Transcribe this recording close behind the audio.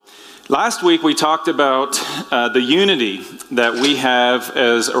Last week we talked about the unity that we have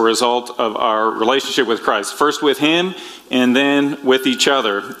as a result of our relationship with Christ. First with Him and then with each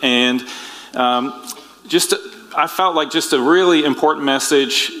other. And I felt like just a really important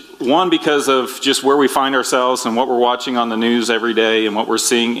message. One, because of just where we find ourselves and what we're watching on the news every day and what we're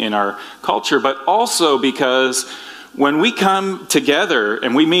seeing in our culture. But also because when we come together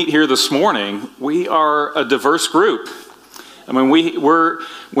and we meet here this morning, we are a diverse group. I mean, when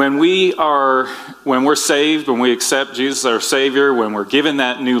we're saved, when we accept Jesus as our Savior, when we're given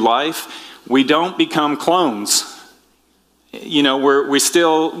that new life, we don't become clones. You know, we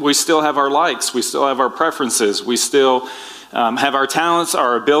still have our likes, we still have our preferences, we still have our talents,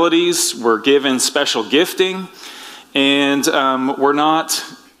 our abilities. We're given special gifting, and we're not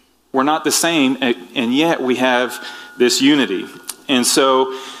the same, and yet we have this unity. And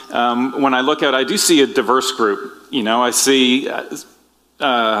so when I look out, I do see a diverse group. You know, I see a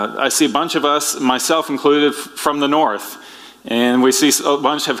bunch of us, myself included, from the north. And we see a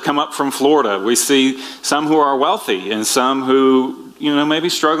bunch have come up from Florida. We see some who are wealthy and some who, you know, maybe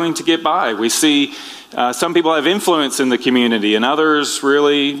struggling to get by. We see some people have influence in the community, and others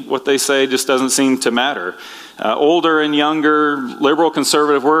really, what they say just doesn't seem to matter. Older and younger, liberal,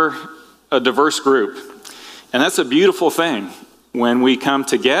 conservative, we're a diverse group. And that's a beautiful thing when we come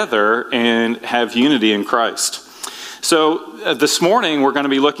together and have unity in Christ. So this morning we're going to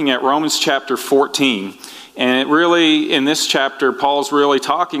be looking at Romans chapter 14. And it really, in this chapter, Paul's really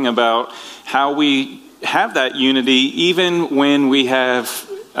talking about how we have that unity even when we have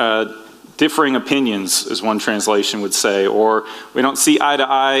differing opinions, as one translation would say, or we don't see eye to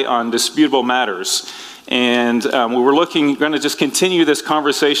eye on disputable matters. And we're going to just continue this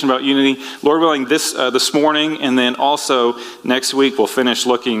conversation about unity, Lord willing, this morning, and then also next week we'll finish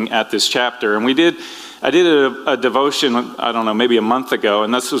looking at this chapter. And I did a devotion, I don't know, maybe a month ago,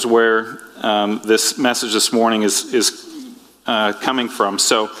 and this is where this message this morning is coming from.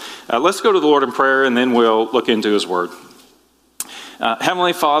 So let's go to the Lord in prayer, and then we'll look into His Word.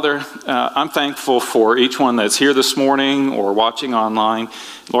 Heavenly Father, I'm thankful for each one that's here this morning or watching online.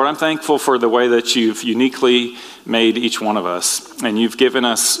 Lord, I'm thankful for the way that You've uniquely made each one of us. And You've given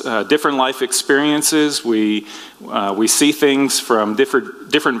us different life experiences. We see things from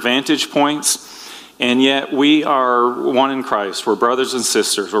different vantage points. And yet we are one in Christ. We're brothers and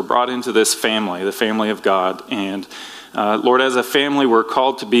sisters. We're brought into this family, the family of God. And Lord, as a family, we're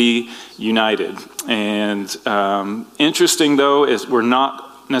called to be united. And interesting, though, is we're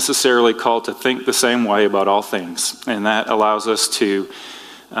not necessarily called to think the same way about all things. And that allows us to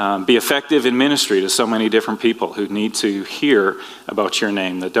be effective in ministry to so many different people who need to hear about Your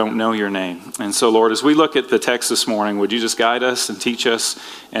name, that don't know Your name. And so, Lord, as we look at the text this morning, would You just guide us and teach us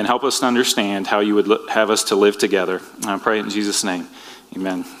and help us to understand how You would have us to live together? And I pray in Jesus' name.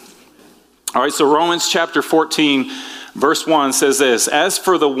 Amen. All right, so Romans chapter 14, verse 1 says this: "As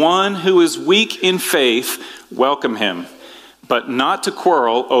for the one who is weak in faith, welcome him, but not to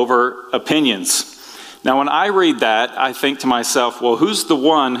quarrel over opinions." Now, when I read that, I think to myself, well, who's the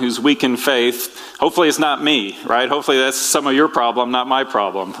one who's weak in faith? Hopefully it's not me, right? Hopefully that's some of your problem, not my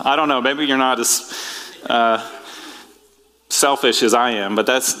problem. I don't know, maybe you're not as selfish as I am, but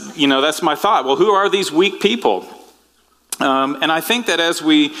that's my thought. Well, who are these weak people? And I think that as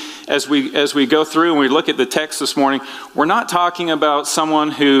we go through and we look at the text this morning, we're not talking about someone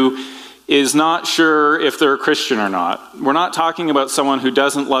who is not sure if they're a Christian or not. We're not talking about someone who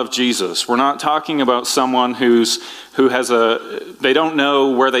doesn't love Jesus. We're not talking about someone who they don't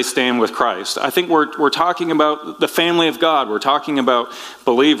know where they stand with Christ. I think we're talking about the family of God. We're talking about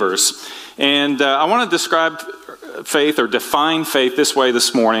believers. And I want to describe faith or define faith this way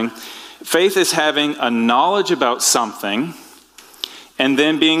this morning. Faith is having a knowledge about something and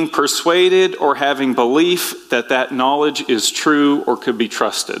then being persuaded or having belief that that knowledge is true or could be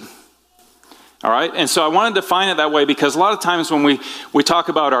trusted. All right, and so I want to define it that way because a lot of times when we talk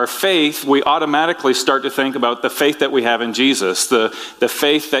about our faith, we automatically start to think about the faith that we have in Jesus, the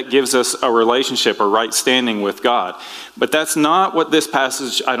faith that gives us a relationship, a right standing with God. But that's not what this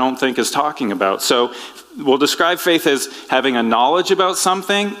passage, I don't think, is talking about. So we'll describe faith as having a knowledge about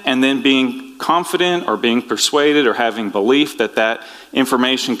something and then being confident or being persuaded or having belief that that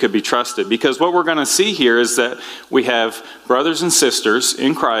information could be trusted. Because what we're going to see here is that we have brothers and sisters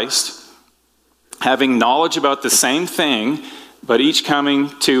in Christ having knowledge about the same thing but each coming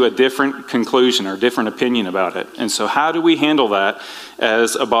to a different conclusion or different opinion about it. And so how do we handle that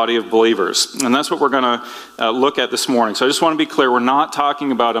as a body of believers? And that's what we're going to look at this morning. So I just want to be clear, we're not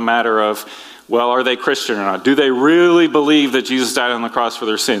talking about a matter of, well, are they Christian or not? Do they really believe that Jesus died on the cross for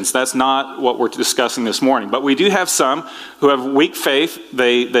their sins? That's not what we're discussing this morning. But we do have some who have weak faith.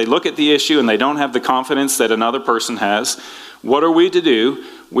 They look at the issue and they don't have the confidence that another person has. What are we to do?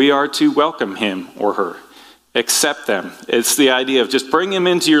 We are to welcome him or her. Accept them. It's the idea of just bring them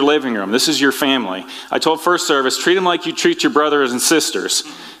into your living room. This is your family. I told first service, treat them like you treat your brothers and sisters.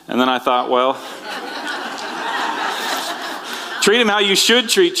 And then I thought, well, treat them how you should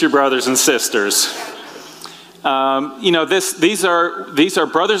treat your brothers and sisters. These are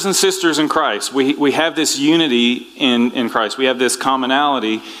brothers and sisters in Christ. We have this unity in Christ. We have this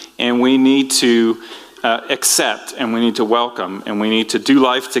commonality, and we need to accept, and we need to welcome, and we need to do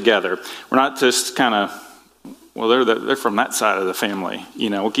life together. We're not just kind of, well, they're from that side of the family.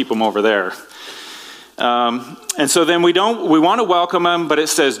 We'll keep them over there. And so then we want to welcome them, but it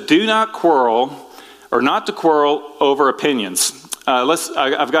says, do not quarrel, or not to quarrel over opinions.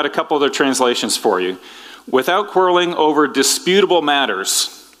 I've got a couple other translations for you. Without quarreling over disputable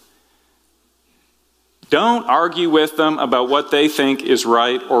matters. Don't argue with them about what they think is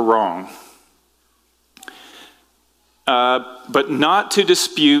right or wrong. But not to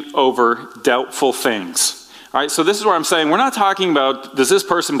dispute over doubtful things. All right, so this is where I'm saying we're not talking about, does this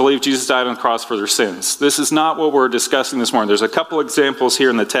person believe Jesus died on the cross for their sins? This is not what we're discussing this morning. There's a couple examples here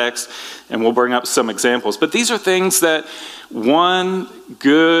in the text, and we'll bring up some examples. But these are things that one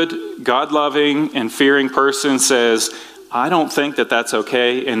good, God-loving, and fearing person says, I don't think that that's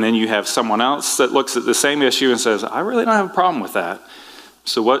okay. And then you have someone else that looks at the same issue and says, I really don't have a problem with that.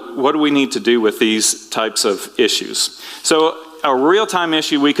 So what do we need to do with these types of issues? So a real-time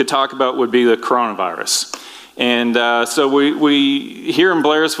issue we could talk about would be the coronavirus. And so we here in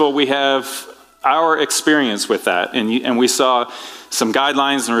Blairsville, we have our experience with that. And we saw some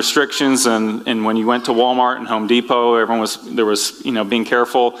guidelines and restrictions. And when you went to Walmart and Home Depot, everyone was being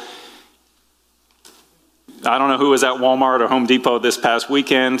careful. I don't know who was at Walmart or Home Depot this past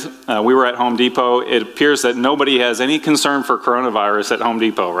weekend. We were at Home Depot. It appears that nobody has any concern for coronavirus at Home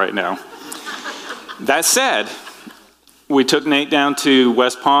Depot right now. That said, we took Nate down to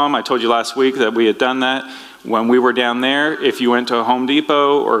West Palm. I told you last week that we had done that. When we were down there, if you went to a Home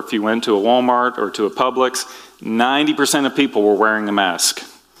Depot or if you went to a Walmart or to a Publix, 90% of people were wearing a mask.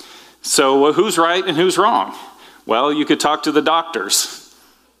 So who's right and who's wrong? Well, you could talk to the doctors,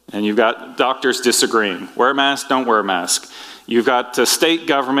 and you've got doctors disagreeing. Wear a mask, don't wear a mask. You've got the state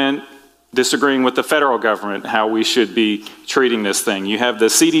government disagreeing with the federal government how we should be treating this thing. You have the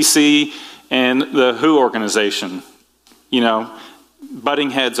CDC and the WHO organization, butting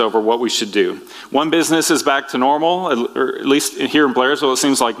heads over what we should do. One business is back to normal, or at least here in Blairsville, it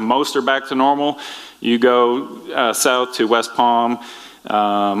seems like most are back to normal. You go south to West Palm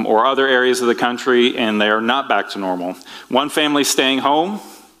or other areas of the country, and they are not back to normal. One family staying home,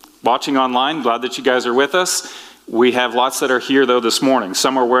 watching online. Glad that you guys are with us. We have lots that are here, though, this morning.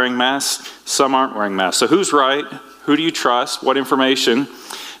 Some are wearing masks, some aren't wearing masks. So who's right? Who do you trust? What information?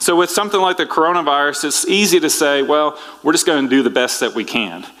 So with something like the coronavirus, it's easy to say, well, we're just going to do the best that we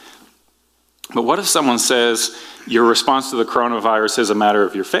can. But what if someone says your response to the coronavirus is a matter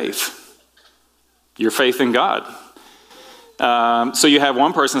of your faith in God? So you have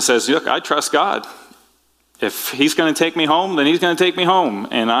one person says, look, I trust God. If he's going to take me home, then he's going to take me home,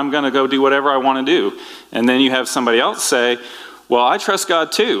 and I'm going to go do whatever I want to do. And then you have somebody else say, well, I trust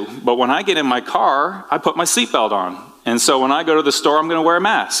God too, but when I get in my car, I put my seatbelt on. And so when I go to the store, I'm going to wear a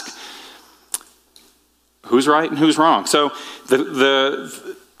mask. Who's right and who's wrong? So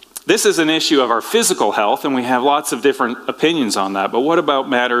this is an issue of our physical health, and we have lots of different opinions on that. But what about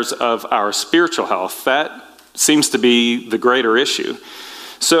matters of our spiritual health? That seems to be the greater issue.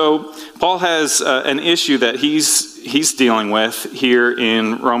 So Paul has an issue that he's dealing with here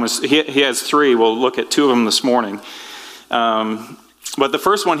in Romans. He has three. We'll look at two of them this morning. But the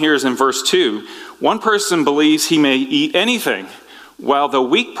first one here is in verse 2. One person believes he may eat anything, while the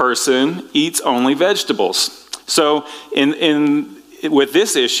weak person eats only vegetables. So with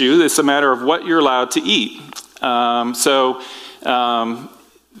this issue, it's a matter of what you're allowed to eat.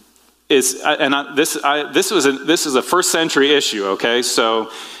 This is a first century issue. Okay,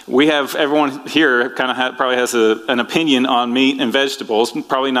 so we have everyone here probably has an opinion on meat and vegetables.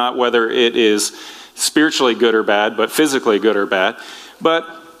 Probably not whether it is spiritually good or bad, but physically good or bad. But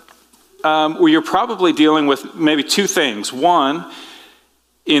you're probably dealing with maybe two things. One,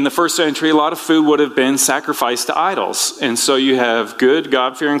 in the first century, a lot of food would have been sacrificed to idols. And so you have good,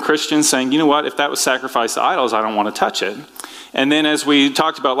 God-fearing Christians saying, you know what, if that was sacrificed to idols, I don't want to touch it. And then as we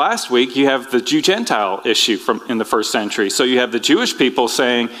talked about last week, you have the Jew-Gentile issue in the first century. So you have the Jewish people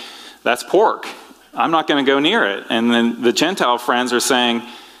saying, that's pork. I'm not going to go near it. And then the Gentile friends are saying,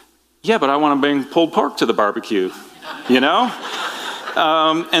 yeah, but I want to bring pulled pork to the barbecue, you know?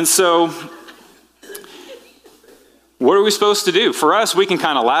 And so what are we supposed to do? For us, we can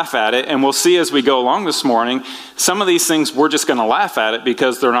kind of laugh at it, and we'll see as we go along this morning, some of these things we're just going to laugh at it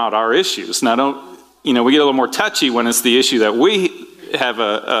because they're not our issues. Now, we get a little more touchy when it's the issue that we have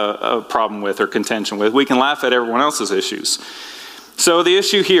a problem with or contention with. We can laugh at everyone else's issues. So the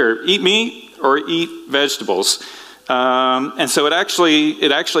issue here, eat meat or eat vegetables. And so it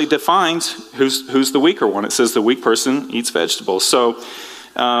actually defines who's the weaker one. It says the weak person eats vegetables. So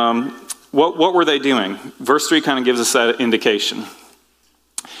what were they doing? Verse 3 kind of gives us that indication.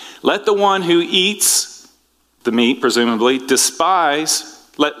 Let the one who eats the meat, presumably,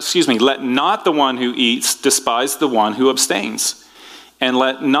 let not the one who eats despise the one who abstains. And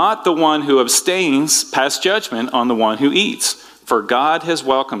let not the one who abstains pass judgment on the one who eats, for God has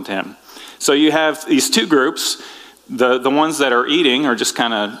welcomed him. So you have these two groups. The ones that are eating are just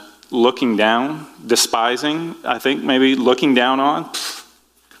kind of looking down, despising, I think maybe looking down on.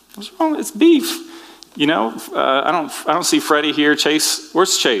 What's wrong? It's beef. I don't see Freddie here. Chase,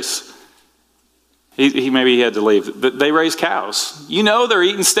 where's Chase? He maybe he had to leave. They raise cows. They're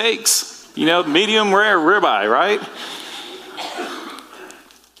eating steaks. Medium rare ribeye, right?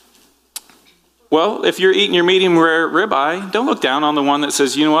 Well, if you're eating your medium rare ribeye, don't look down on the one that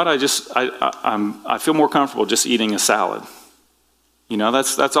says, you know what, I feel more comfortable just eating a salad.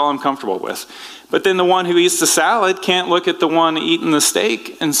 That's all I'm comfortable with. But then the one who eats the salad can't look at the one eating the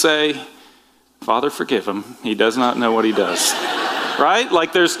steak and say, Father, forgive him. He does not know what he does. Right?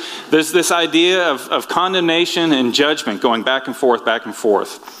 Like there's this idea of condemnation and judgment going back and forth.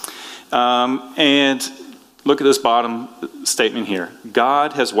 And look at this bottom statement here.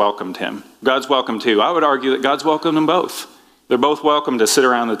 God has welcomed him. God's welcomed too. I would argue that God's welcomed them both. They're both welcome to sit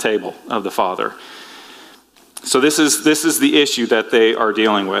around the table of the Father. So this is the issue that they are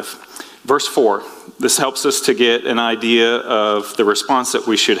dealing with. Verse 4. This helps us to get an idea of the response that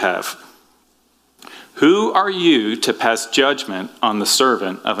we should have. Who are you to pass judgment on the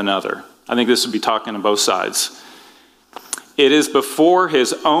servant of another? I think this would be talking to both sides. It is before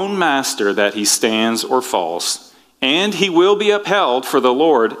his own master that he stands or falls, and he will be upheld, for the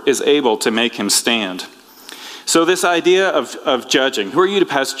Lord is able to make him stand. So this idea of judging, who are you to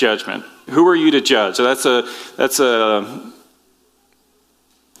pass judgment? Who are you to judge? So that's a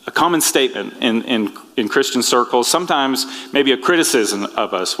common statement in Christian circles. Sometimes maybe a criticism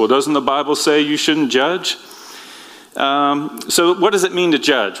of us. Well, doesn't the Bible say you shouldn't judge? So what does it mean to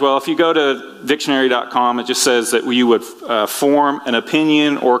judge? Well, if you go to dictionary.com, it just says that you would form an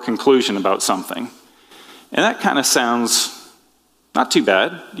opinion or conclusion about something. And that kind of sounds not too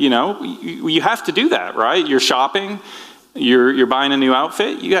bad. You have to do that, right? You're shopping, you're buying a new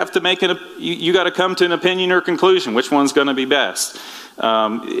outfit, you have to you got to come to an opinion or conclusion. Which one's going to be best?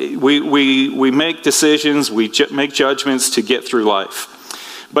 We make decisions, we make judgments to get through life.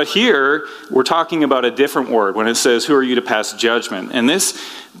 But here, we're talking about a different word when it says, who are you to pass judgment? And this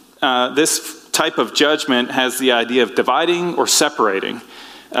type of judgment has the idea of dividing or separating,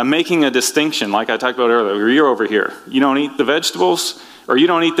 making a distinction, like I talked about earlier. You're over here. You don't eat the vegetables, or you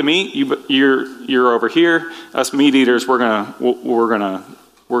don't eat the meat, you're over here. Us meat eaters, we're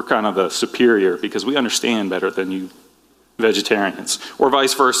kind of the superior because we understand better than you vegetarians, or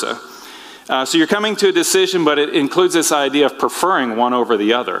vice versa. So you're coming to a decision, but it includes this idea of preferring one over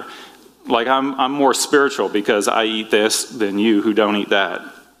the other. Like I'm more spiritual because I eat this than you who don't eat that.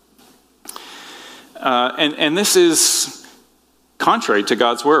 And this is contrary to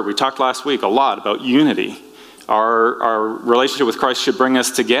God's word. We talked last week a lot about unity. Our relationship with Christ should bring us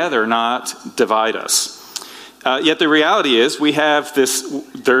together, not divide us. Yet the reality is we have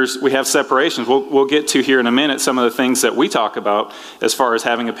separations. We'll get to here in a minute some of the things that we talk about as far as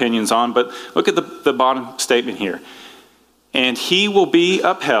having opinions on. But look at the bottom statement here. And he will be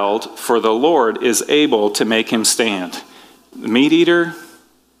upheld, for the Lord is able to make him stand. The meat eater,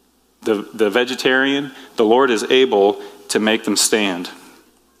 the vegetarian, the Lord is able to make them stand.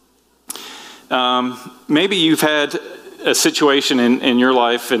 Maybe you've had a situation in your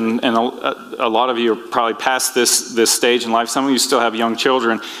life, and a lot of you are probably past this stage in life. Some of you still have young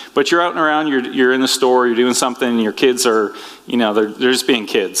children, but you're out and around, you're in the store, you're doing something, and your kids are, they're just being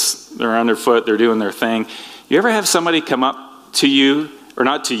kids. They're underfoot, they're doing their thing. You ever have somebody come up to you or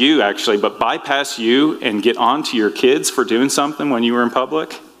not to you actually, but bypass you and get on to your kids for doing something when you were in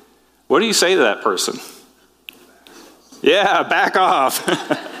public, what do you say to that person? Yeah, back off.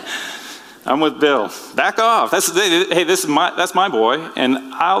 I'm with Bill. Back off. That's my boy, and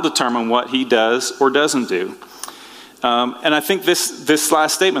I'll determine what he does or doesn't do. And I think this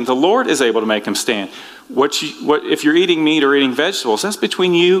last statement, the Lord is able to make him stand. If you're eating meat or eating vegetables, that's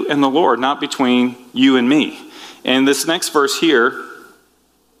between you and the Lord, not between you and me. And this next verse here,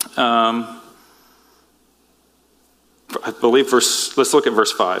 I believe let's look at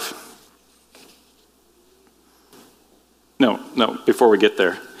verse 5. No, before we get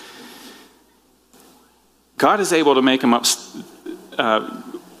there. God is able to make him up. Can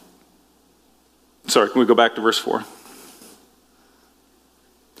we go back to verse 4?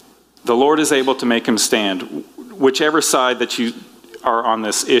 The Lord is able to make him stand, whichever side that you are on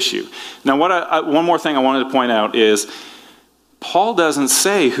this issue. Now, one more thing I wanted to point out is Paul doesn't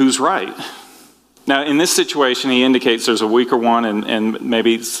say who's right. Now, in this situation, he indicates there's a weaker one and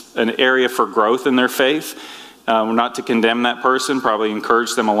maybe an area for growth in their faith. Not to condemn that person, probably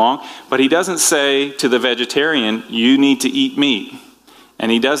encourage them along. But he doesn't say to the vegetarian, you need to eat meat.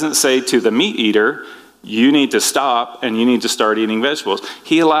 And he doesn't say to the meat eater, you need to stop and you need to start eating vegetables.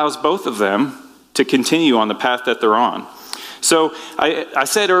 He allows both of them to continue on the path that they're on. So I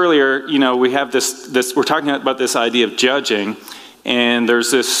said earlier, we have this we're talking about this idea of judging, and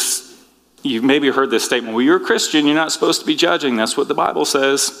there's this, you've maybe heard this statement, well, you're a Christian, you're not supposed to be judging. That's what the Bible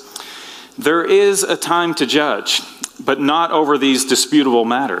says. There is a time to judge, but not over these disputable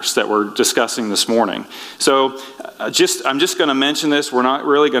matters that we're discussing this morning. So I'm just going to mention this. We're not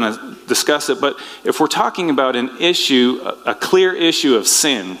really going to discuss it, but if we're talking about an issue, a clear issue of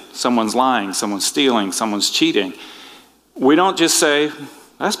sin, someone's lying, someone's stealing, someone's cheating, we don't just say,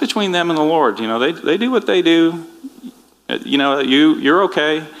 that's between them and the Lord. They do what they do. You're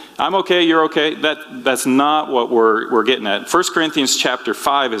okay. I'm okay, you're okay. That's not what we're getting at. 1 Corinthians chapter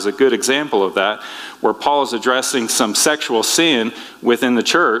 5 is a good example of that, where Paul is addressing some sexual sin within the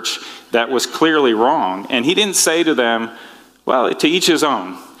church that was clearly wrong. And he didn't say to them, well, to each his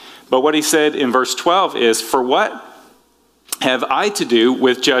own. But what he said in verse 12 is, for what have I to do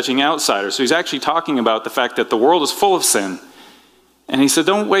with judging outsiders? So he's actually talking about the fact that the world is full of sin. And he said,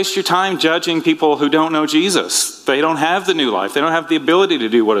 don't waste your time judging people who don't know Jesus. They don't have the new life. They don't have the ability to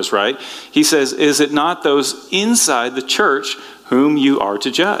do what is right. He says, is it not those inside the church whom you are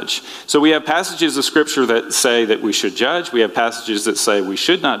to judge? So we have passages of Scripture that say that we should judge. We have passages that say we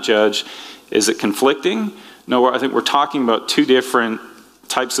should not judge. Is it conflicting? No, I think we're talking about two different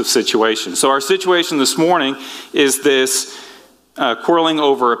types of situations. So our situation this morning is this quarreling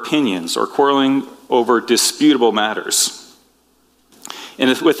over opinions or quarreling over disputable matters. And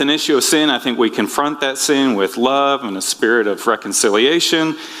with an issue of sin, I think we confront that sin with love and a spirit of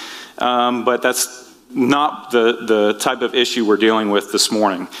reconciliation. But that's not the type of issue we're dealing with this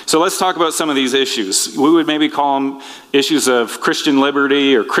morning. So let's talk about some of these issues. We would maybe call them issues of Christian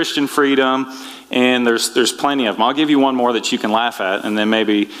liberty or Christian freedom. And there's plenty of them. I'll give you one more that you can laugh at, and then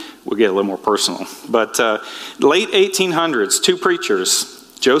maybe we'll get a little more personal. But late 1800s, two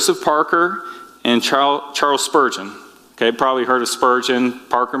preachers, Joseph Parker and Charles Spurgeon. Okay, probably heard of Spurgeon,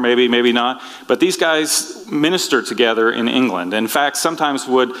 Parker maybe not. But these guys ministered together in England. In fact, sometimes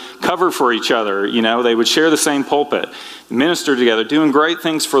would cover for each other. They would share the same pulpit, minister together, doing great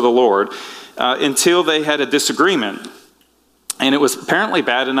things for the Lord until they had a disagreement. And it was apparently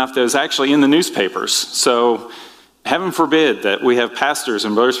bad enough that it was actually in the newspapers. So heaven forbid that we have pastors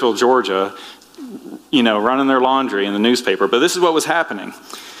in Blairsville, Georgia, running their laundry in the newspaper. But this is what was happening.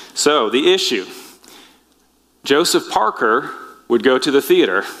 So the issue. Joseph Parker would go to the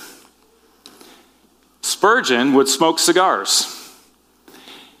theater. Spurgeon would smoke cigars.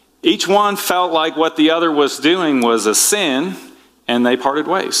 Each one felt like what the other was doing was a sin, and they parted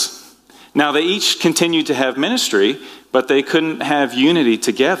ways. Now, they each continued to have ministry, but they couldn't have unity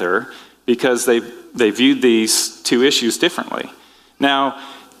together because they viewed these two issues differently. Now,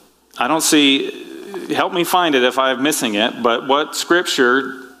 I don't see, help me find it if I'm missing it, but what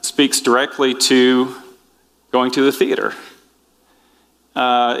Scripture speaks directly to going to the theater?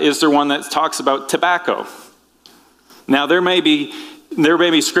 Is there one that talks about tobacco? Now, there may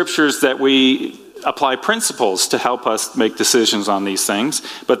be scriptures that we apply principles to help us make decisions on these things,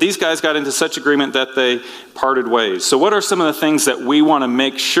 but these guys got into such agreement that they parted ways. So what are some of the things that we want to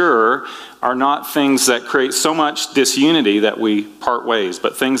make sure are not things that create so much disunity that we part ways,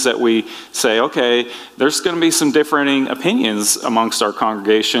 but things that we say, okay, there's going to be some differing opinions amongst our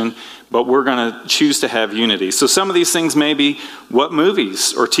congregation, but we're going to choose to have unity. So some of these things may be what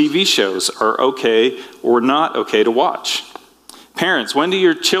movies or TV shows are okay or not okay to watch. Parents, when do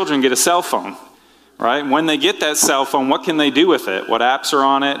your children get a cell phone? Right? When they get that cell phone, what can they do with it? What apps are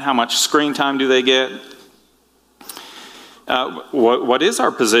on it? How much screen time do they get? What is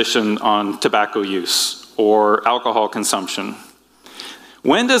our position on tobacco use or alcohol consumption?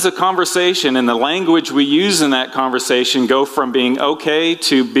 When does a conversation and the language we use in that conversation go from being okay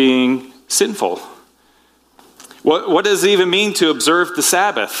to being sinful? What does it even mean to observe the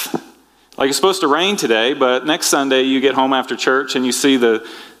Sabbath? Like, it's supposed to rain today, but next Sunday you get home after church and you see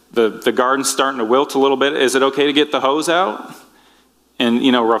the garden starting to wilt a little bit. Is it okay to get the hose out and,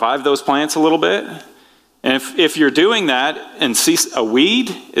 revive those plants a little bit? And if you're doing that and see a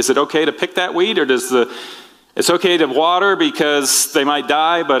weed, is it okay to pick that weed? Or it's okay to water because they might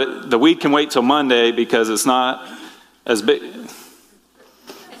die, but the weed can wait till Monday because it's not as big.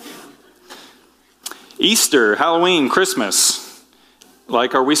 Easter, Halloween, Christmas.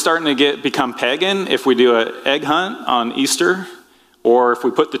 Like, are we starting to become pagan if we do an egg hunt on Easter? Or if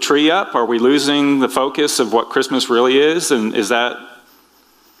we put the tree up, are we losing the focus of what Christmas really is? And is that...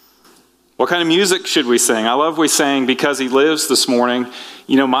 What kind of music should we sing? I love we sang Because He Lives this morning.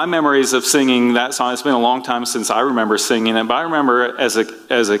 My memories of singing that song, it's been a long time since I remember singing it, but I remember as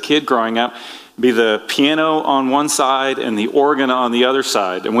a kid growing up, be the piano on one side and the organ on the other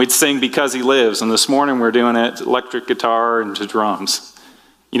side. And we'd sing Because He Lives. And this morning we're doing it electric guitar and to drums.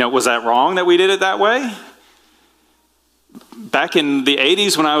 Was that wrong that we did it that way? Back in the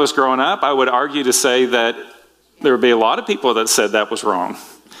 80s when I was growing up, I would argue to say that there would be a lot of people that said that was wrong.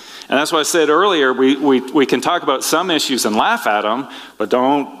 And that's why I said earlier, we can talk about some issues and laugh at them, but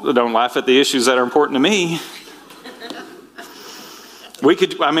don't laugh at the issues that are important to me. We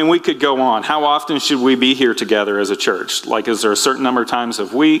could go on. How often should we be here together as a church? Like, is there a certain number of times a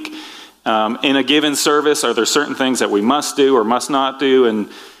week? In a given service, are there certain things that we must do or must not do? And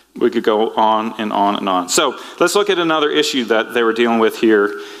we could go on and on and on. So let's look at another issue that they were dealing with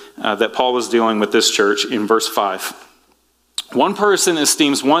here, that Paul was dealing with this church in verse 5. One person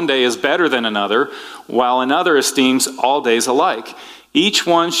esteems one day as better than another, while another esteems all days alike. Each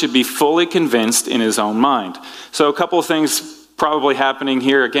one should be fully convinced in his own mind. So a couple of things probably happening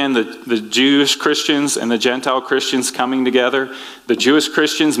here. Again, the Jewish Christians and the Gentile Christians coming together. The Jewish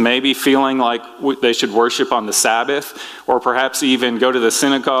Christians maybe feeling like they should worship on the Sabbath, or perhaps even go to the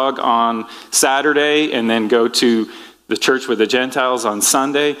synagogue on Saturday and then go to the church with the Gentiles on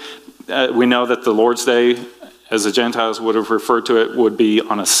Sunday. We know that the Lord's Day, as the Gentiles would have referred to it, would be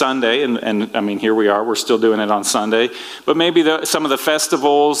on a Sunday. And here we are, we're still doing it on Sunday. But maybe some of the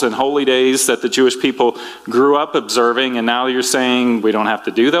festivals and holy days that the Jewish people grew up observing, and now you're saying we don't have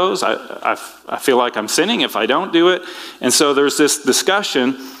to do those. I feel like I'm sinning if I don't do it. And so there's this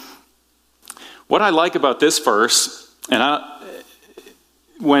discussion. What I like about this verse, and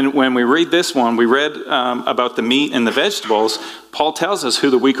when we read this one, we read about the meat and the vegetables. Paul tells us who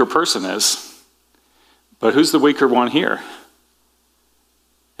the weaker person is. But who's the weaker one here?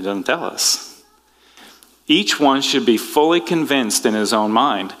 It doesn't tell us. Each one should be fully convinced in his own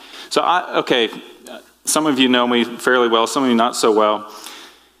mind. So, some of you know me fairly well, some of you not so well.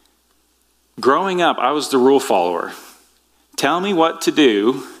 Growing up, I was the rule follower. Tell me what to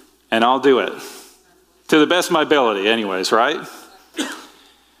do, and I'll do it. To the best of my ability, anyways, right?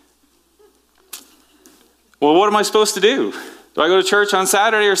 Well, what am I supposed to do? Do I go to church on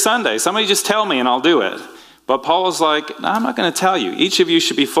Saturday or Sunday? Somebody just tell me and I'll do it. But Paul is like, no, I'm not going to tell you. Each of you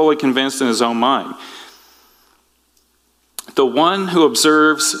should be fully convinced in his own mind. The one who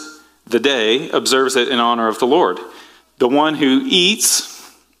observes the day observes it in honor of the Lord. The one who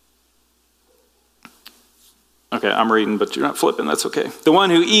eats... Okay, I'm reading, but you're not flipping. That's okay. The one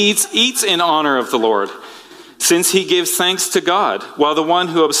who eats in honor of the Lord, since he gives thanks to God, while the one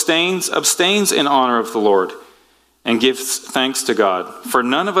who abstains in honor of the Lord, and gives thanks to God. For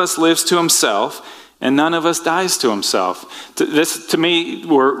none of us lives to himself, and none of us dies to himself. To me,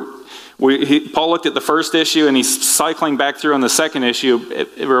 Paul looked at the first issue, and he's cycling back through on the second issue.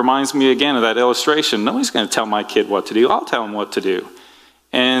 It reminds me again of that illustration. Nobody's going to tell my kid what to do. I'll tell him what to do.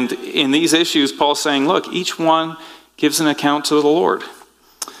 And in these issues, Paul's saying, look, each one gives an account to the Lord.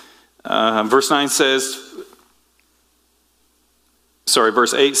 Verse 8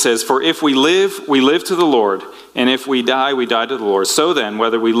 says, for if we live to the Lord, and if we die to the Lord. So then,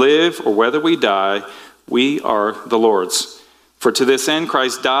 whether we live or whether we die, we are the Lord's. For to this end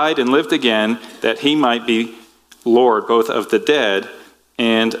Christ died and lived again, that he might be Lord both of the dead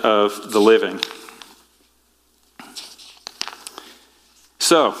and of the living.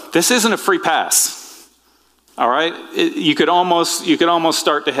 So, this isn't a free pass. All right? You could almost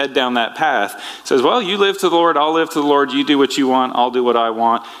start to head down that path. It says, well, you live to the Lord, I'll live to the Lord, you do what you want, I'll do what I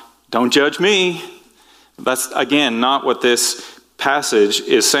want. Don't judge me. That's, again, not what this passage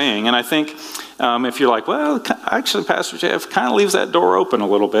is saying. And I think if you're like, well, actually, Pastor Jeff kind of leaves that door open a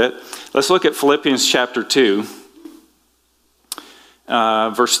little bit. Let's look at Philippians chapter 2,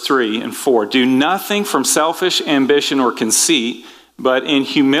 verse 3 and 4. Do nothing from selfish ambition or conceit, but in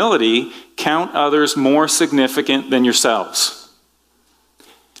humility count others more significant than yourselves.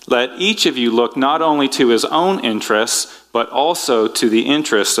 Let each of you look not only to his own interests, but also to the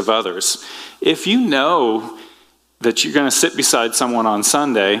interests of others. If you know that you're going to sit beside someone on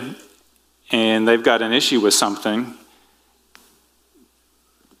Sunday and they've got an issue with something,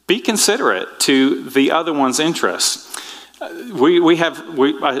 be considerate to the other one's interests. I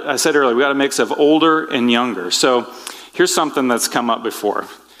said earlier, we got a mix of older and younger. So here's something that's come up before.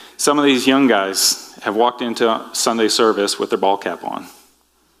 Some of these young guys have walked into Sunday service with their ball cap on.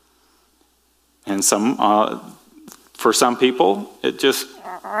 And for some people, it just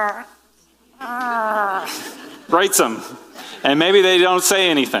writes them. And maybe they don't say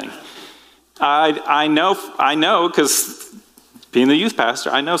anything. I know, because being the youth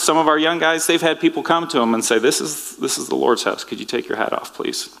pastor, I know some of our young guys, they've had people come to them and say, this is the Lord's house. Could you take your hat off,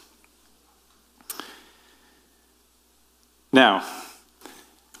 please? Now,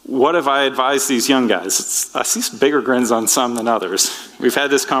 what have I advised these young guys? I see some bigger grins on some than others. We've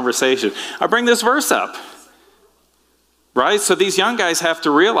had this conversation. I bring this verse up, right? So these young guys have to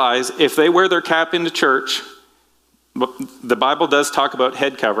realize if they wear their cap into church, the Bible does talk about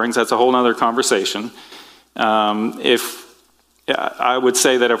head coverings. That's a whole other conversation. I would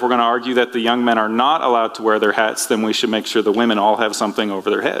say that if we're going to argue that the young men are not allowed to wear their hats, then we should make sure the women all have something over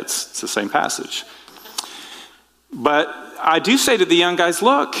their heads. It's the same passage. But I do say to the young guys,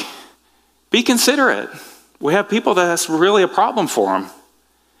 look, be considerate. We have people that's really a problem for them.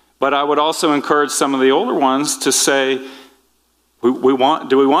 But I would also encourage some of the older ones to say, do we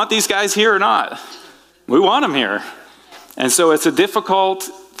want these guys here or not? We want them here. And so it's a difficult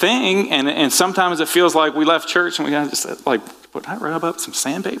thing, and sometimes it feels like we left church and we just like, what, I read about some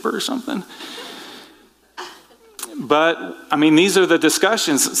sandpaper or something? But, I mean, these are the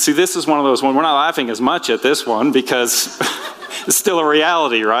discussions. See, this is one of those, when we're not laughing as much at this one because it's still a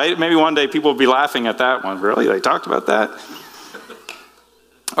reality, right? Maybe one day people will be laughing at that one. Really? They talked about that?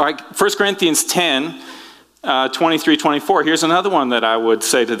 All right, 1 Corinthians 10, 23, 24. Here's another one that I would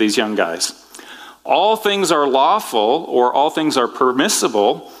say to these young guys. All things are lawful, or all things are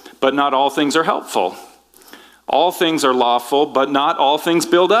permissible, but not all things are helpful. All things are lawful, but not all things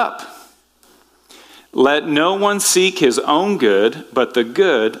build up. Let no one seek his own good, but the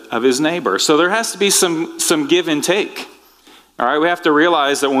good of his neighbor. So there has to be some give and take. All right, we have to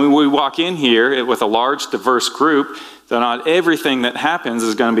realize that when we walk in here with a large, diverse group, that not everything that happens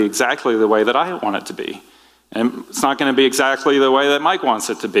is going to be exactly the way that I want it to be. And it's not going to be exactly the way that Mike wants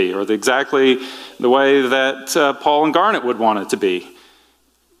it to be, or exactly the way that Paul and Garnet would want it to be.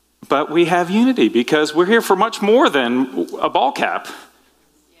 But we have unity because we're here for much more than a ball cap,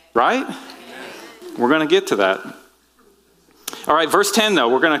 right? We're going to get to that. All right, verse 10, though.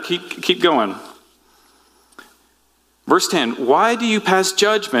 We're going to keep going. Verse 10, why do you pass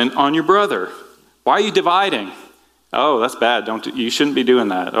judgment on your brother? Why are you dividing? Oh, that's bad. You shouldn't be doing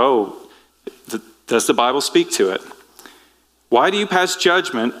that. Oh, does the Bible speak to it? Why do you pass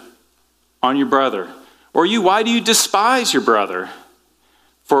judgment on your brother? Or why do you despise your brother?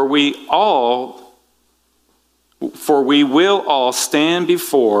 For we will all stand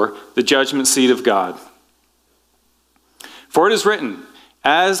before the judgment seat of God. For it is written,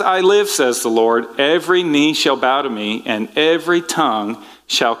 as I live, says the Lord, every knee shall bow to me, and every tongue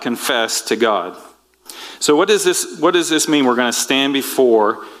shall confess to God. So what does this mean? We're going to stand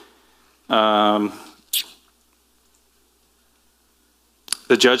before the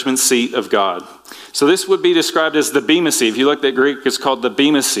judgment seat of God. So this would be described as the Bema seat. If you look at Greek, it's called the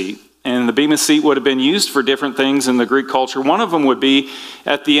Bema seat. And the Bema seat would have been used for different things in the Greek culture. One of them would be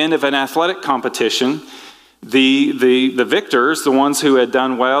at the end of an athletic competition. The victors, the ones who had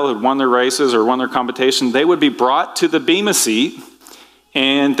done well, who won their races or won their competition, they would be brought to the Bema seat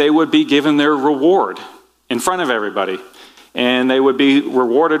and they would be given their reward in front of everybody. And they would be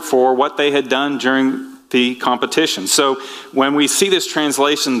rewarded for what they had done during the competition. So when we see this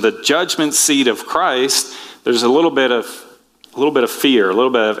translation, the judgment seat of Christ, there's a little bit of fear, a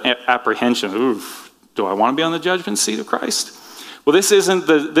little bit of apprehension. Ooh, do I want to be on the judgment seat of Christ? Well, this isn't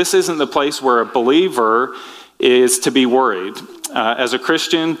the place where a believer is to be worried. As a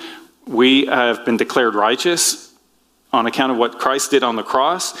Christian, we have been declared righteous on account of what Christ did on the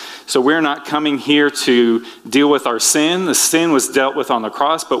cross. So we're not coming here to deal with our sin. The sin was dealt with on the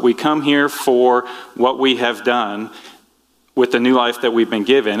cross, but we come here for what we have done with the new life that we've been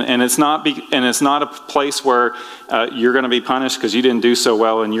given. And it's not a place where you're going to be punished because you didn't do so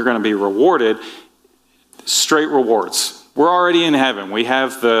well and you're going to be rewarded. Straight rewards. We're already in heaven. We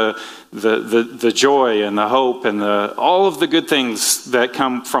have the joy and the hope and all of the good things that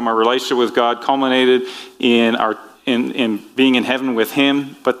come from our relationship with God, culminated in being in heaven with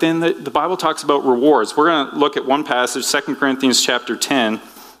Him. But then the Bible talks about rewards. We're going to look at one passage, 2 Corinthians chapter 10,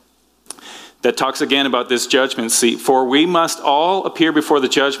 that talks again about this judgment seat. For we must all appear before the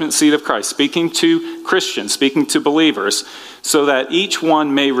judgment seat of Christ, speaking to Christians, speaking to believers, so that each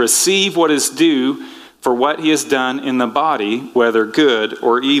one may receive what is due for what he has done in the body, whether good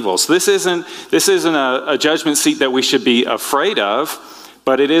or evil. So this isn't a judgment seat that we should be afraid of,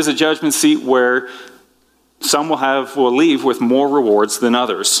 but it is a judgment seat where some will leave with more rewards than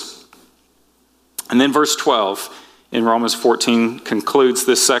others. And then verse 12 in Romans 14 concludes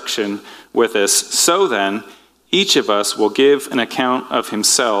this section with this. So then, each of us will give an account of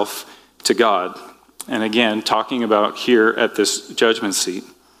himself to God. And again, talking about here at this judgment seat,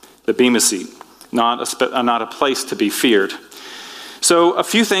 the bema seat, not a place to be feared. So a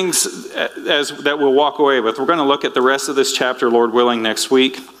few things that we'll walk away with. We're going to look at the rest of this chapter, Lord willing, next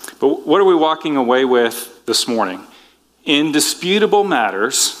week. But what are we walking away with this morning? In disputable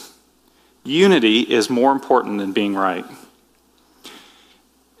matters, unity is more important than being right.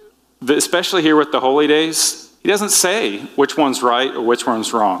 Especially here with the holy days, he doesn't say which one's right or which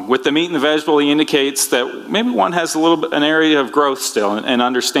one's wrong. With the meat and the vegetable, he indicates that maybe one has an area of growth still and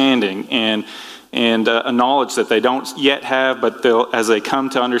understanding and a knowledge that they don't yet have, but as they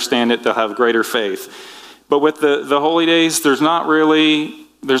come to understand it, they'll have greater faith. But with the holy days, there's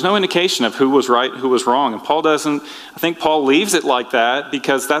no indication of who was right, who was wrong. And I think Paul leaves it like that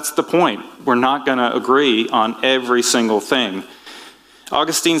because that's the point. We're not going to agree on every single thing.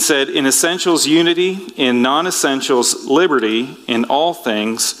 Augustine said, in essentials, unity; in non-essentials, liberty; in all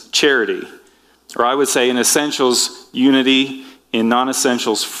things, charity. Or I would say, in essentials, unity; in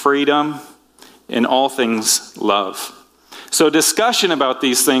non-essentials, freedom; in all things, love. So discussion about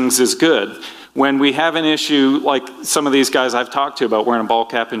these things is good. When we have an issue like some of these guys I've talked to about wearing a ball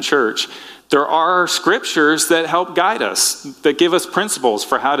cap in church, there are scriptures that help guide us, that give us principles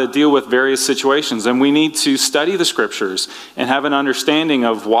for how to deal with various situations. And we need to study the scriptures and have an understanding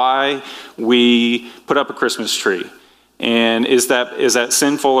of why we put up a Christmas tree. And is that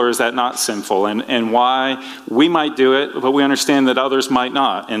sinful or is that not sinful? And why we might do it, but we understand that others might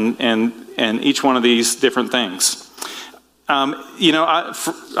not. And each one of these different things. I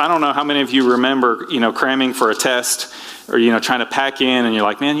don't know how many of you remember, cramming for a test or, trying to pack in and you're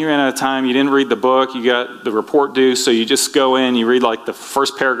like, man, you ran out of time. You didn't read the book. You got the report due. So you just go in, you read like the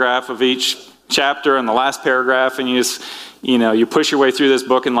first paragraph of each chapter and the last paragraph. And you just, you push your way through this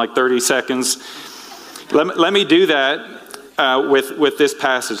book in like 30 seconds. Let me do that with this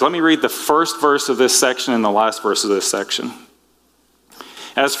passage. Let me read the first verse of this section and the last verse of this section.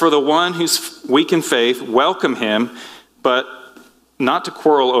 As for the one who's weak in faith, welcome him, but not to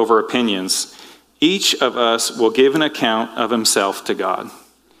quarrel over opinions. Each of us will give an account of himself to God.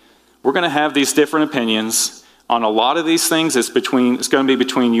 We're going to have these different opinions on a lot of these things. It's going to be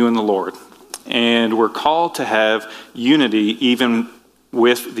between you and the Lord. And we're called to have unity even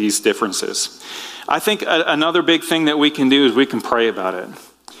with these differences. I think another big thing that we can do is we can pray about it.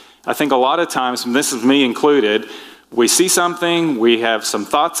 I think a lot of times, and this is me included, we see something, we have some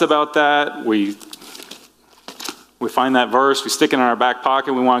thoughts about that, we find that verse, we stick it in our back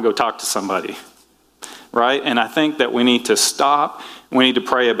pocket, we want to go talk to somebody, right? And I think that we need to stop, we need to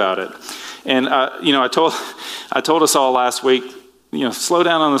pray about it. And, I told us all last week, slow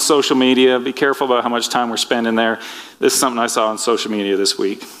down on the social media, be careful about how much time we're spending there. This is something I saw on social media this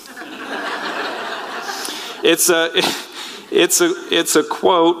week. It's a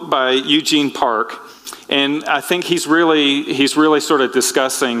quote by Eugene Park. And I think he's really sort of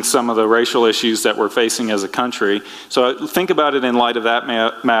discussing some of the racial issues that we're facing as a country. So think about it in light of that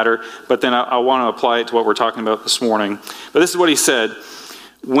matter, but then I want to apply it to what we're talking about this morning. But this is what he said.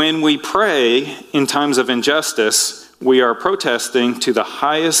 When we pray in times of injustice, we are protesting to the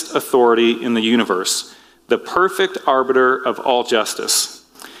highest authority in the universe, the perfect arbiter of all justice.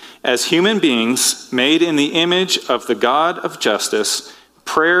 As human beings made in the image of the God of justice,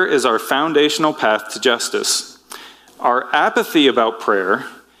 prayer is our foundational path to justice. Our apathy about prayer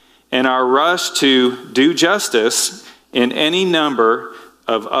and our rush to do justice in any number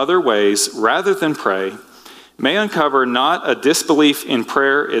of other ways rather than pray may uncover not a disbelief in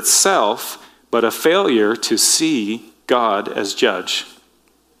prayer itself, but a failure to see God as judge.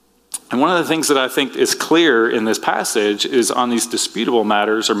 And one of the things that I think is clear in this passage is on these disputable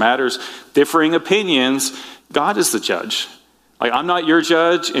matters or matters differing opinions, God is the judge. Like, I'm not your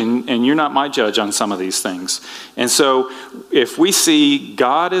judge, and you're not my judge on some of these things. And so if we see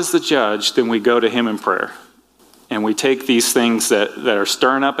God as the judge, then we go to him in prayer. And we take these things that are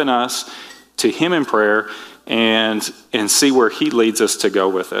stirring up in us to him in prayer and see where he leads us to go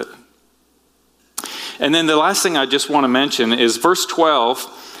with it. And then the last thing I just want to mention is verse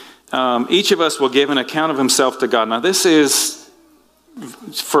 12. Each of us will give an account of himself to God. Now, this is,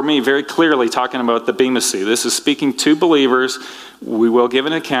 for me, very clearly talking about the Bema Seat. This is speaking to believers. We will give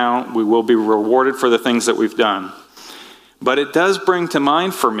an account. We will be rewarded for the things that we've done. But it does bring to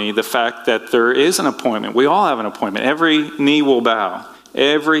mind for me the fact that there is an appointment. We all have an appointment. Every knee will bow.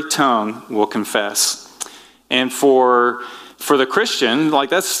 Every tongue will confess. And for the Christian,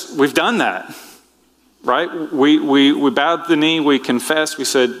 like we've done that, right? We bowed the knee. We confessed. We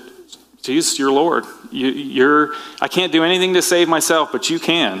said, Jesus, you're Lord. I can't do anything to save myself, but you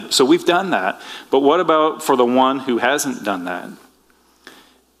can. So we've done that. But what about for the one who hasn't done that?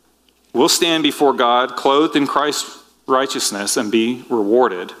 We'll stand before God clothed in Christ's righteousness and be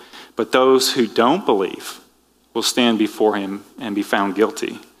rewarded. But those who don't believe will stand before him and be found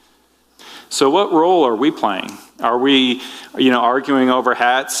guilty. So what role are we playing? Are we, arguing over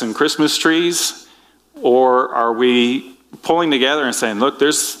hats and Christmas trees? Or are we pulling together and saying, look,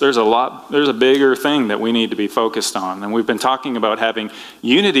 there's a bigger thing that we need to be focused on. And we've been talking about having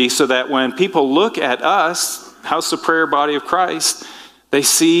unity so that when people look at us, House of Prayer, Body of Christ, they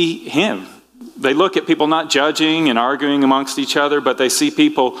see him. They look at people not judging and arguing amongst each other, but they see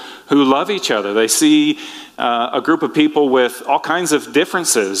people who love each other. They see a group of people with all kinds of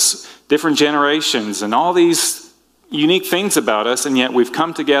differences, different generations, and all these unique things about us, and yet we've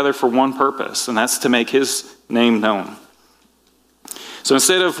come together for one purpose, and that's to make his name known. So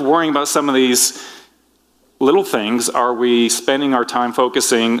instead of worrying about some of these little things, are we spending our time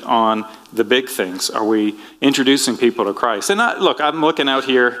focusing on the big things? Are we introducing people to Christ? And I'm looking out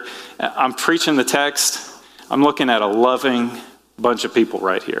here, I'm preaching the text, I'm looking at a loving bunch of people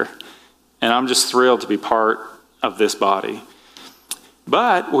right here. And I'm just thrilled to be part of this body.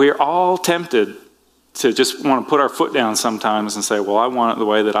 But we're all tempted to just want to put our foot down sometimes and say, well, I want it the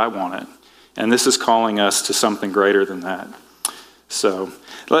way that I want it. And this is calling us to something greater than that. So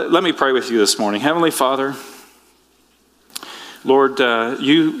let me pray with you this morning. Heavenly Father, Lord,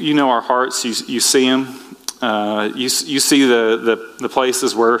 you know our hearts. You see them. You see the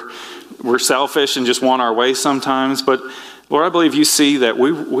places where we're selfish and just want our way sometimes. But Lord, I believe you see that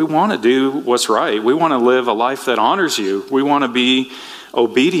we want to do what's right. We want to live a life that honors you. We want to be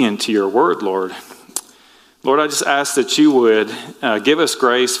obedient to your word, Lord. Lord, I just ask that you would give us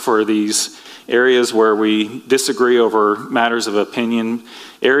grace for these areas where we disagree over matters of opinion,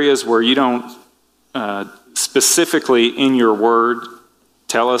 areas where you don't specifically in your word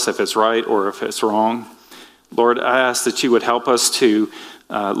tell us if it's right or if it's wrong. Lord, I ask that you would help us to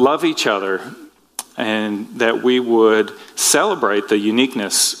love each other and that we would celebrate the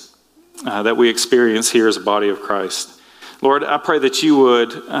uniqueness that we experience here as a body of Christ. Lord, I pray that you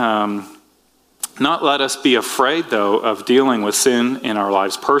would not let us be afraid, though, of dealing with sin in our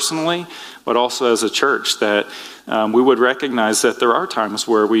lives personally, but also as a church, that we would recognize that there are times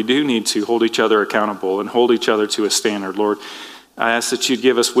where we do need to hold each other accountable and hold each other to a standard. Lord, I ask that you'd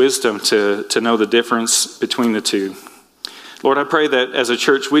give us wisdom to know the difference between the two. Lord, I pray that as a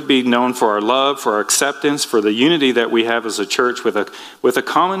church we'd be known for our love, for our acceptance, for the unity that we have as a church with a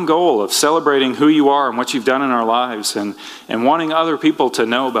common goal of celebrating who you are and what you've done in our lives and wanting other people to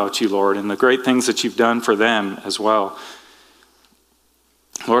know about you, Lord, and the great things that you've done for them as well.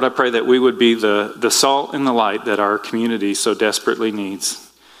 Lord, I pray that we would be the salt and the light that our community so desperately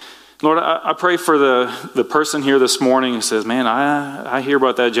needs. Lord, I pray for the person here this morning who says, man, I hear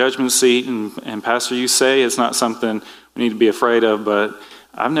about that judgment seat, and Pastor, you say it's not something we need to be afraid of, but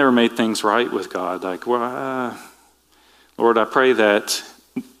I've never made things right with God. Lord, I pray that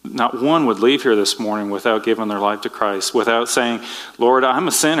not one would leave here this morning without giving their life to Christ, without saying, Lord, I'm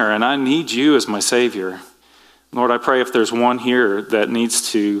a sinner and I need you as my Savior. Lord, I pray if there's one here that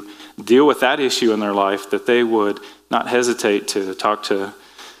needs to deal with that issue in their life, that they would not hesitate to talk to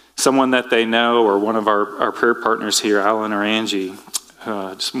someone that they know or one of our prayer partners here, Alan or Angie,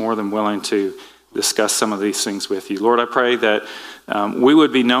 just more than willing to discuss some of these things with you. Lord, I pray that we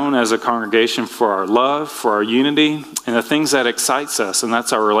would be known as a congregation for our love, for our unity, and the things that excites us, and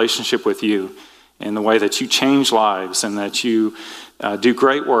that's our relationship with you and the way that you change lives and that you do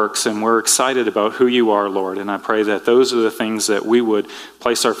great works, and we're excited about who you are, Lord. And I pray that those are the things that we would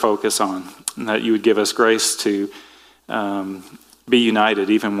place our focus on, and that you would give us grace to be united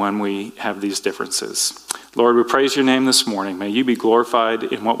even when we have these differences. Lord, we praise your name this morning. May you be glorified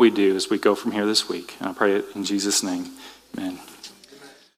in what we do as we go from here this week. And I pray it in Jesus' name. Amen.